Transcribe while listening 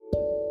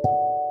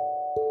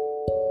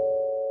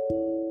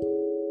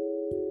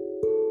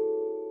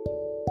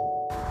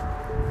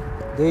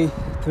Day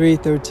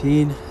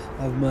 313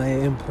 of my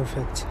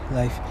imperfect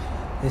life.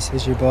 This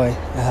is your boy,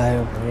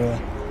 Ahayo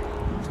Maria.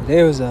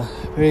 Today was a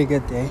very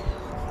good day.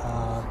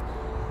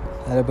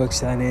 Had a book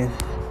signing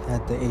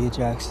at the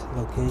Ajax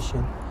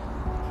location,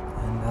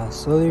 and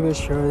slowly but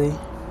surely,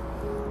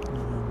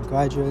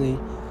 gradually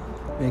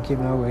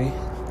making my way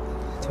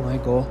to my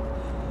goal.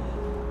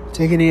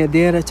 Taking it a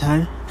day at a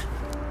time.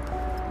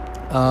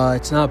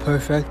 It's not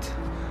perfect,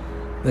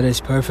 but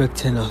it's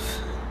perfect enough,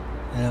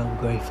 and I'm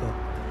grateful.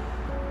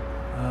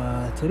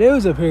 Today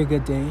was a pretty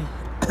good day.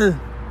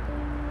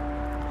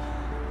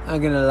 Not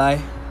gonna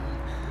lie,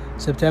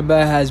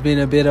 September has been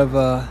a bit of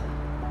a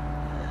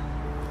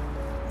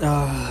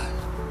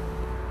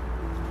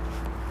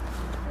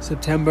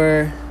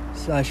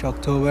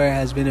September/October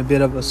has been a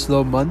bit of a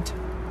slow month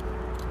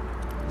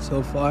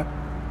so far,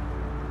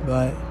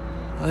 but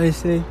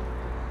honestly,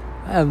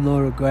 I have no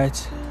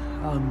regrets.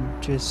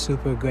 I'm just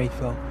super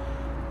grateful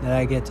that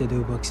I get to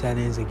do book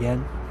signings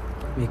again,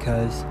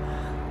 because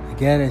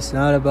again, it's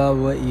not about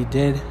what you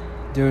did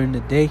during the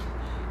day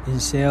in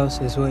sales,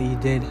 it's what you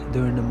did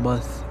during the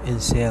month in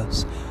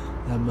sales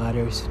that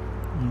matters.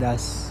 And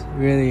that's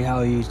really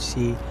how you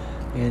see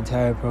your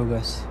entire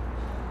progress.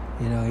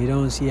 You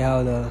don't see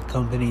how the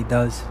company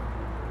does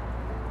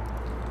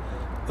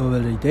over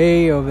the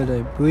day, over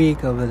the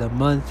week, over the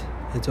month.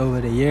 It's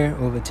over the year,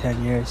 over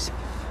 10 years.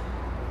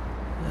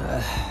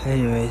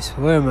 Anyways,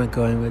 where am I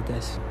going with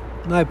this?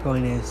 My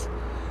point is,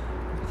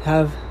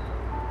 have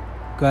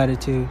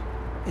gratitude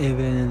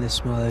even in the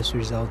smallest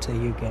results that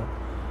you get,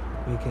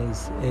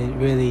 because it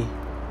really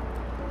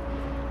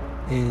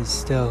is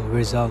still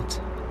result,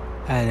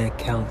 and it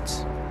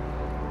counts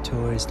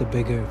towards the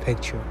bigger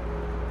picture,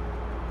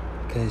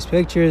 because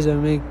pictures are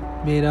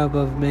made up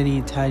of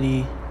many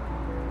tiny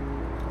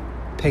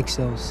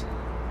pixels,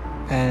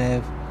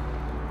 and if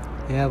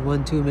you have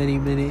one too many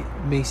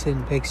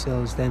mixing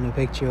pixels, then the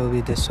picture will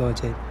be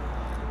distorted.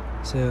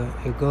 So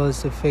your goal is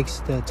to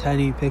fix the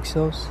tiny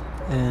pixels,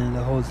 and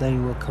the whole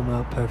thing will come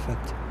out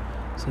perfect.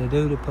 So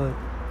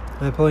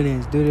my point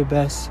is, do the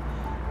best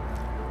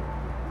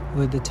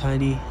with the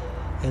tiny,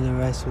 and the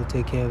rest will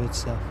take care of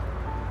itself.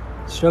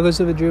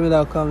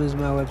 strugglesofadreamer.com is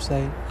my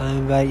website. I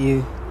invite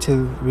you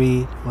to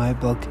read my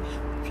book.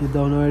 If you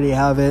don't already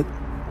have it,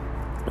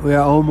 we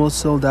are almost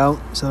sold out.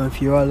 So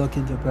if you are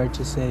looking to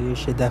purchase it, you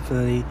should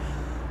definitely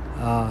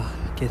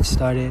get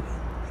started.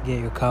 Get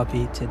your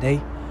copy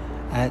today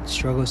at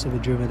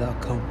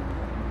strugglesofadreamer.com.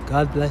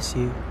 God bless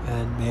you,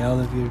 and may all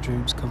of your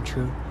dreams come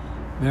true.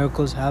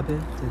 Miracles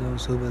happen to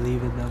those who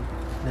believe in them.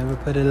 Never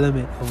put a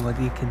limit on what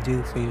you can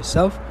do for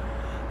yourself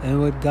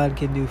and what God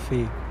can do for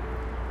you.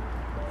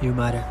 You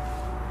matter.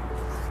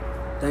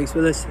 Thanks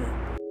for listening.